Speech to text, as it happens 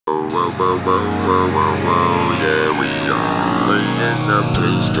Yeah, we are in the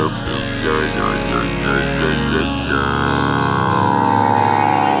place to be.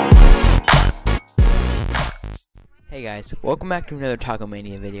 Hey guys, welcome back to another Taco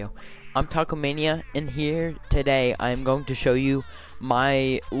Mania video. I'm Taco Mania, and here today I'm going to show you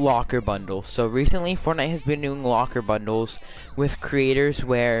my locker bundle. So recently Fortnite has been doing locker bundles with creators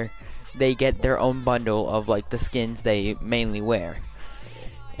where they get their own bundle of like the skins they mainly wear.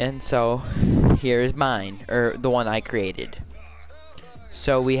 And so here is mine, or the one I created.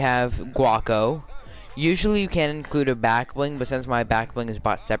 So we have Guaco. Usually you can include a back bling, but since my back bling is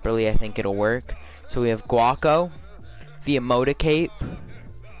bought separately, I think it'll work. So we have Guaco, the Emote Cape,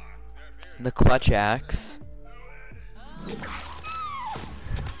 the Clutch Axe,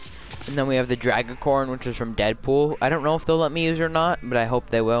 and then we have the Dragacorn, which is from Deadpool. I don't know if they'll let me use it or not, but I hope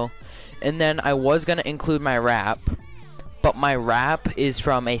they will. And then I was gonna include my wrap, but my wrap is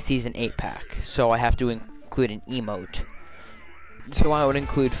from a Season 8 pack, so I have to include an emote. So I would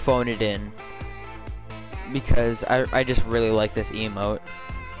include Phone It In, because I just really like this emote,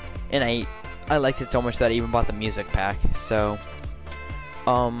 and I liked it so much that I even bought the music pack. So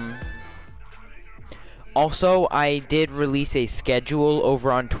also I did release a schedule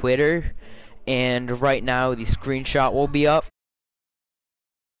over on Twitter, and right now the screenshot will be up.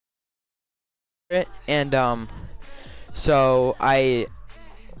 And so I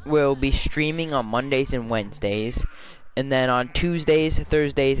will be streaming on Mondays and Wednesdays, and then on Tuesdays,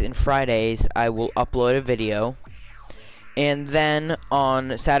 Thursdays, and Fridays I will upload a video. And then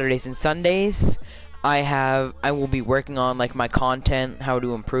on Saturdays and Sundays, I will be working on like my content, how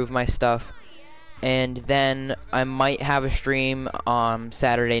to improve my stuff, and then I might have a stream on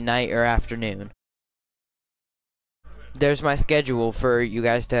Saturday night or afternoon. There's my schedule for you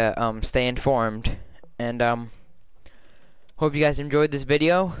guys to stay informed, and hope you guys enjoyed this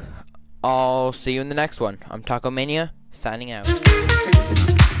video. I'll see you in the next one. I'm Taco Mania, signing out.